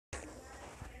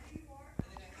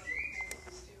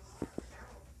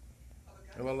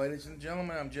Hello, ladies and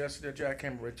gentlemen. I'm Jesse the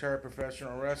Jackhammer, retired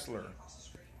professional wrestler.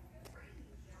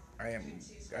 I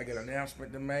got an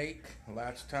announcement to make.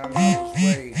 Last time I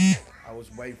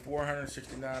was weighed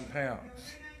 469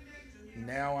 pounds.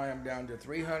 Now I am down to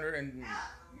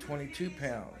 322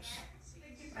 pounds.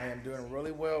 I am doing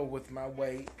really well with my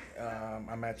weight.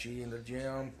 I'm actually in the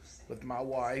gym with my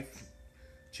wife.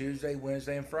 Tuesday,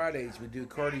 Wednesday, and Fridays we do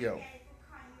cardio.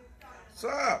 What's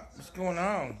up? What's going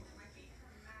on?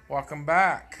 Welcome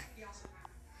back.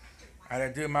 I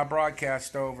had to do my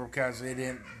broadcast over because it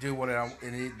didn't do what it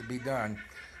needed to be done.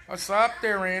 What's up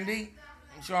there, Randy?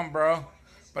 What's on, bro?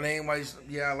 But anyways,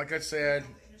 yeah, like I said,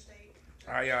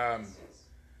 I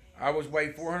was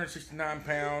weighed 469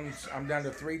 pounds. I'm down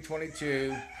to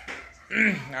 322.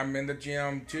 I'm in the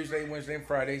gym Tuesday, Wednesday, and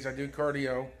Fridays. I do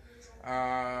cardio.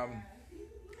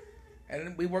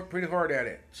 And we work pretty hard at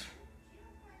it.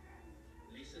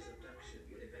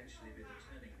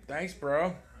 Thanks,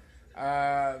 bro.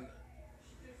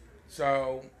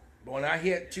 So when I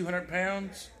hit 200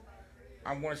 pounds,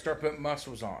 I'm going to start putting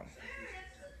muscles on.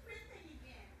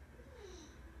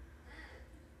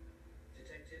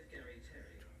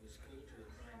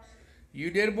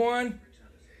 You did one?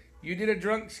 You did a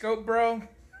drunk scope, bro?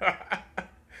 I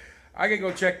gotta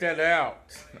go check that out.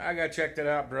 I gotta check that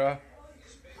out, bro.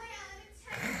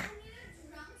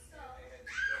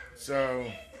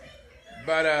 So,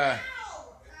 but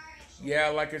yeah,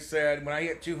 like I said, when I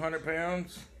hit 200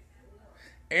 pounds,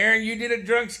 Aaron, you did a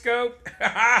drunk scope?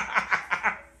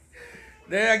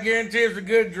 Then I guarantee it's a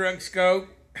good drunk scope.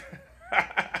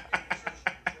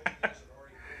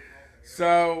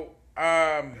 So,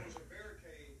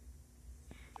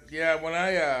 yeah, when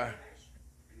I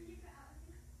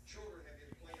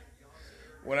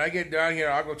get down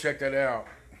here, I'll go check that out.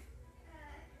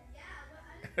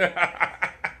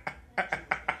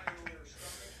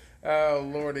 Oh,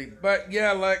 Lordy. But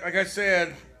yeah, like I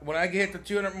said, when I get the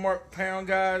 200 pound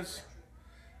guys,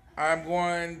 I'm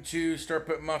going to start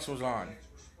putting muscles on.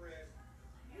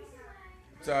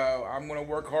 So I'm going to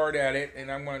work hard at it,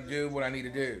 and I'm going to do what I need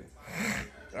to do.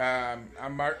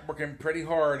 I'm working pretty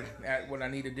hard at what I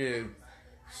need to do.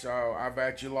 So I've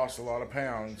actually lost a lot of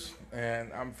pounds,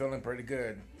 and I'm feeling pretty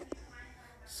good.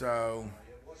 So,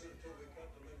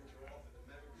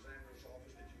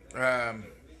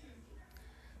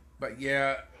 but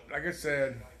yeah, like I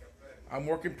said, I'm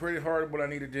working pretty hard at what I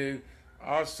need to do.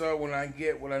 Also, when I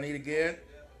get what I need to get,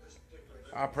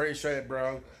 I appreciate it,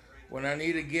 bro. When I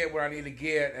need to get what I need to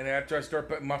get, and after I start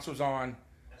putting muscles on,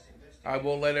 I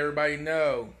will let everybody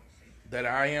know that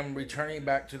I am returning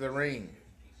back to the ring.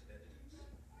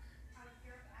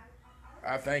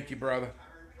 I thank you, brother.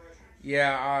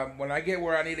 Yeah, when I get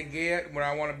where I need to get, where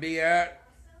I want to be at,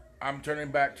 I'm turning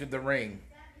back to the ring.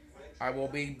 I will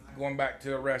be going back to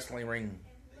the wrestling ring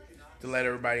to let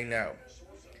everybody know.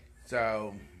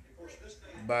 So,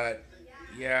 but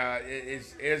yeah,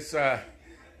 it's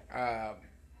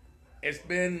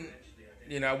been,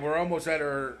 we're almost at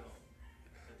our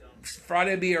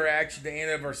Friday. Be our actually the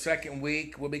end of our second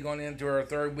week. We'll be going into our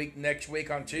third week next week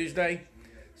on Tuesday.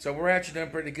 So we're actually doing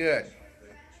pretty good.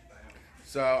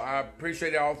 So I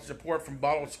appreciate all the support from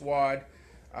Bottle Squad.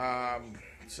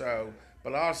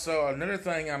 But also another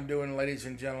thing I'm doing, ladies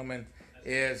and gentlemen,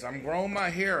 is I'm growing my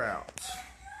hair out.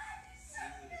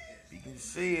 If you can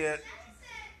see it,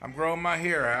 I'm growing my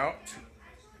hair out.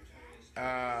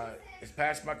 It's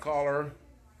past my collar.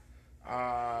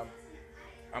 I'm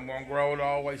going to grow it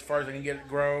all the way as far as I can get it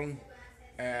grown,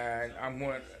 and I'm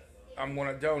going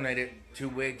to donate it to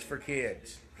Wigs for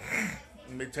Kids.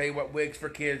 Let me tell you what Wigs for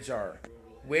Kids are.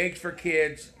 Wigs for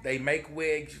Kids, they make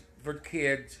wigs for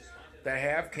kids that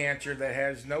have cancer, that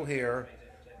has no hair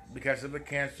because of the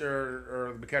cancer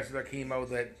or because of the chemo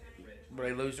that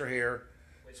they lose their hair,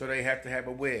 so they have to have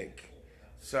a wig.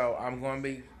 So I'm going to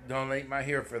be donating my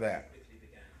hair for that.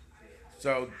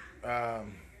 So,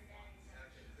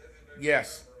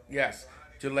 yes,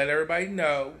 to let everybody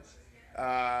know,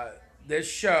 this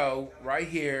show right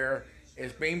here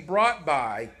is being brought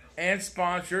by and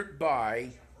sponsored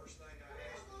by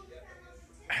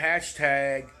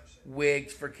hashtag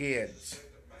Wigs for Kids.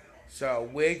 So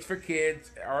Wigs for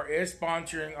Kids is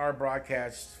sponsoring our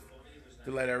broadcasts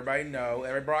to let everybody know.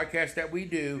 Every broadcast that we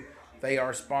do, they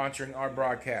are sponsoring our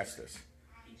broadcasters.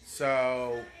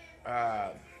 So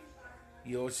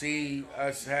you'll see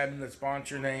us having the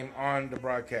sponsor name on the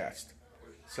broadcast.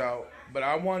 So, but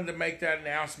I wanted to make that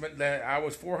announcement that I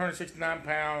was 469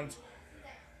 pounds.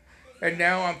 And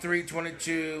now I'm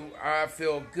 322. I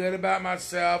feel good about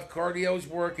myself. Cardio's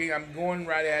working. I'm going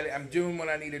right at it. I'm doing what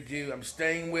I need to do. I'm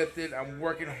staying with it. I'm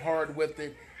working hard with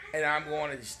it. And I'm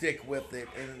going to stick with it.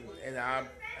 And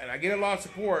and I get a lot of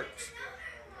support.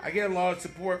 I get a lot of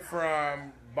support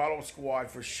from Bottle Squad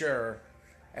for sure.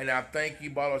 And I thank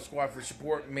you, Bottle Squad, for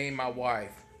supporting me and my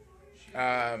wife.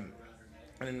 And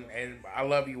I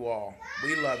love you all.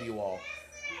 We love you all.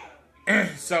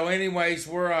 So, anyways,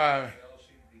 we're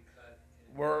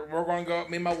gonna go.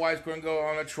 Me and my wife's gonna go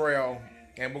on a trail,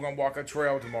 and we're gonna walk a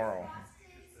trail tomorrow.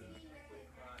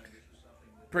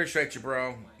 Appreciate you,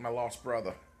 bro, my lost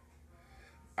brother.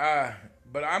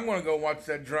 But I'm gonna go watch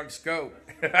that Drunk Scope.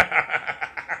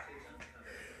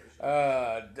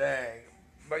 Dang.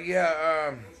 But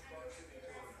yeah,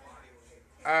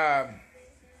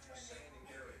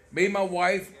 me and my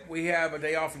wife, we have a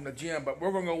day off from the gym, but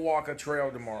we're gonna go walk a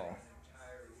trail tomorrow.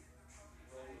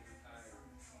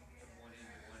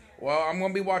 Well, I'm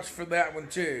gonna be watching for that one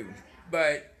too.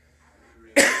 But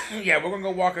yeah, we're gonna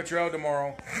go walk a trail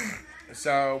tomorrow.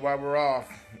 So while we're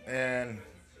off, and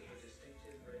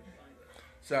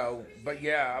so, but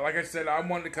yeah, like I said, I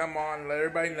wanted to come on and let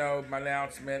everybody know my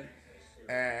announcement,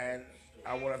 and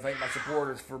I want to thank my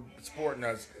supporters for supporting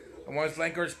us. I want to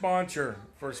thank our sponsor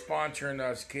for sponsoring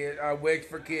us, Wigs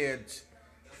for Kids,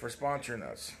 for sponsoring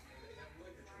us.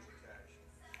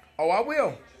 Oh, I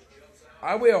will.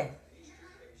 I'm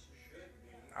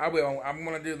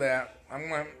going to do that.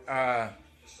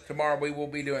 Tomorrow we will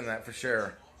be doing that for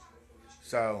sure.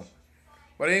 So,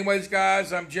 but anyways,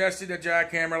 guys, I'm Jesse the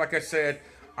Jackhammer. Like I said,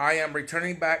 I am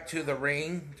returning back to the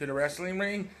ring, to the wrestling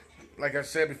ring. Like I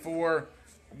said before,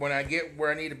 when I get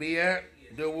where I need to be at,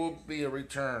 there will be a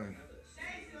return.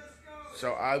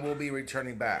 So I will be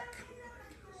returning back.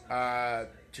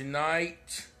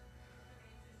 Tonight,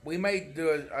 we may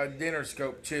do a dinner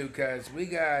scope too, because we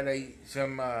got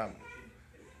some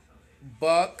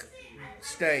buck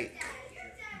steak.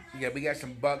 Yeah, we got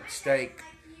some buck steak.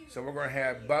 So we're going to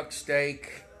have buck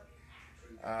steak,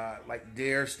 like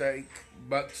deer steak,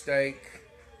 buck steak,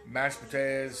 mashed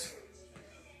potatoes,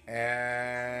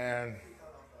 and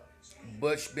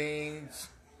bush beans,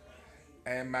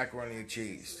 and macaroni and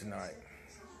cheese tonight.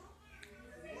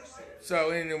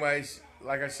 So anyways,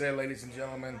 like I said, ladies and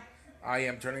gentlemen, I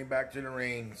am turning back to the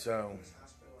ring, so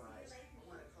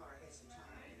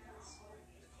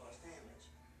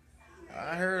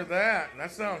I heard that.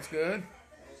 That sounds good.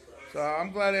 So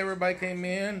I'm glad everybody came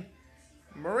in.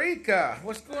 Marika,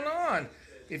 what's going on?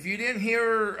 If you didn't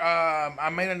hear, I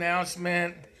made an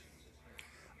announcement.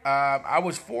 I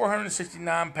was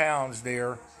 469 pounds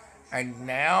there, and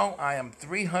now I am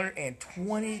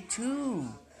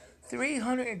 322.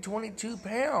 322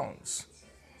 pounds.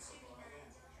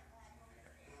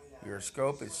 Your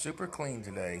scope is super clean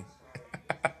today.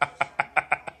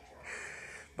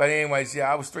 But anyways,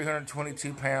 yeah, I was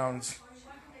 322 pounds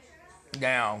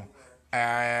down,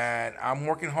 and I'm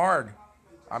working hard.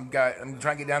 I'm trying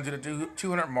to get down to the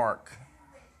 200 mark.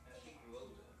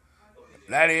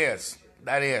 That is.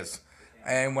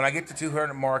 And when I get to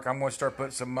 200 mark, I'm going to start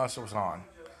putting some muscles on,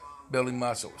 building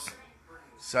muscles.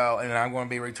 So, and I'm going to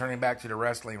be returning back to the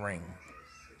wrestling ring.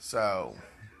 So,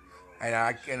 and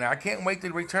I can't wait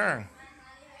to return.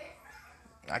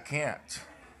 I can't.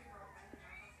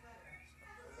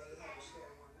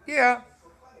 Yeah.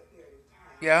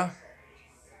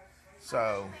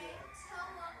 So,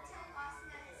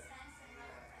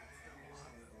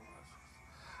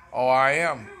 oh, I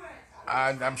am.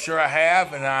 I'm sure I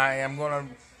have, and I'm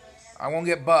gonna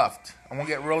get buffed. I'm gonna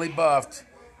get really buffed,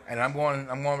 and I'm going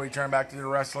to return back to the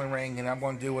wrestling ring, and I'm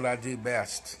going to do what I do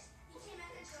best.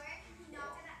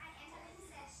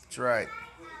 That's right.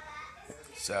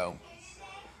 So.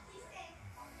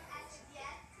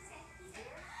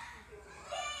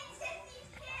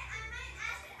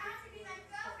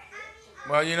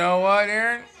 Well, you know what,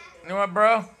 Aaron? You know what,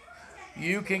 bro?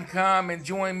 You can come and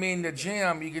join me in the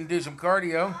gym. You can do some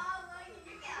cardio.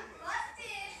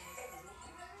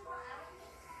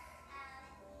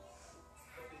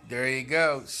 There you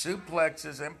go.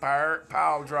 Suplexes and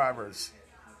pile drivers.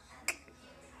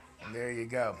 And there you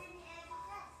go.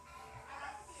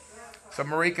 So,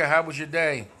 Marika, how was your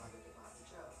day?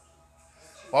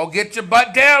 Well, get your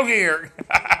butt down here.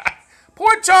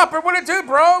 Poor Chopper, what it do,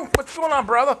 bro? What's going on,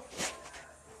 brother?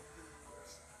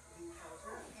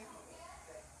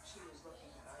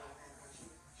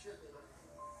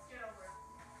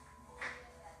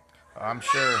 I'm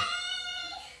sure.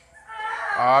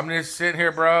 I'm just sitting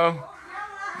here, bro.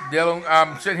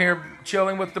 I'm sitting here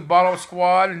chilling with the Bottle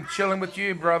Squad and chilling with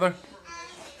you, brother.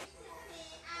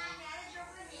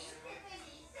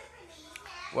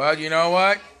 Well, you know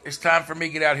what? It's time for me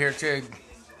to get out here, too.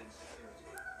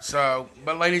 So,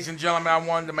 but ladies and gentlemen, I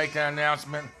wanted to make an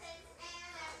announcement.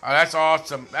 Oh, that's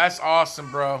awesome. That's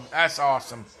awesome, bro. That's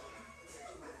awesome.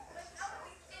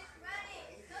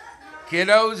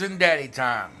 Kiddos and daddy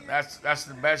time. That's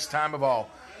the best time of all.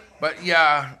 But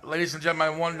yeah, ladies and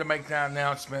gentlemen, I wanted to make that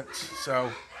announcement.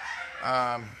 So,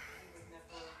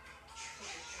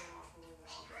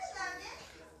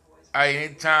 hey,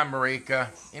 anytime, Marika.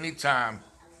 Anytime.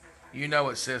 You know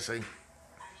it, sissy.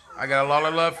 I got a lot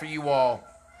of love for you all.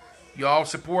 You all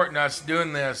supporting us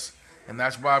doing this, and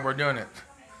that's why we're doing it.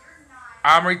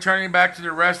 I'm returning back to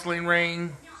the wrestling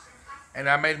ring, and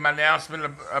I made my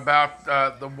announcement about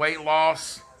the weight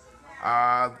loss.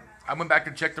 I went back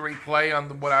and checked the replay on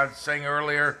what I was saying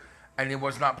earlier, and it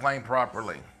was not playing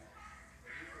properly.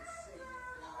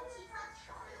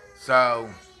 So,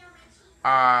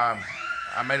 I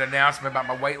made an announcement about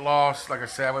my weight loss. Like I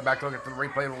said, I went back to look at the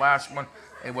replay of the last one.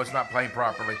 It was not playing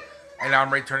properly. And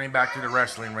I'm returning back to the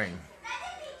wrestling ring.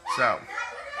 So,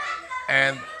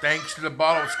 and thanks to the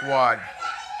Bottle Squad.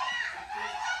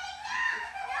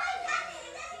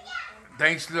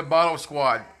 Thanks to the Bottle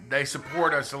Squad. They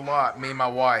support us a lot, me and my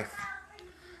wife.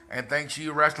 And thanks to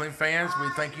you wrestling fans, we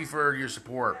thank you for your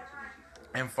support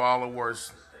and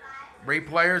followers.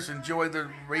 Replayers, enjoy the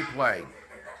replay.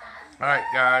 Alright,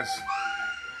 guys.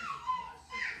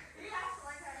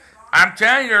 I'm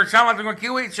telling you, they sound like they're going to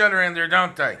kill each other in there,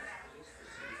 don't they?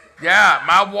 Yeah,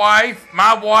 my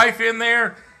wife in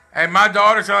there, and my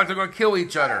daughter sound like they're going to kill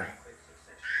each other.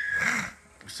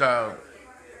 So,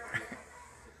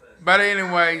 but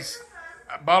anyways,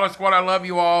 Bottle Squad, I love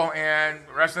you all, and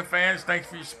wrestling fans, thanks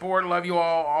for your support. Love you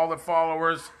all the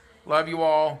followers, love you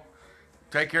all.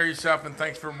 Take care of yourself, and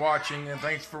thanks for watching, and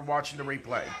thanks for watching the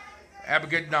replay. Have a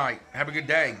good night. Have a good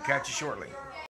day. Catch you shortly.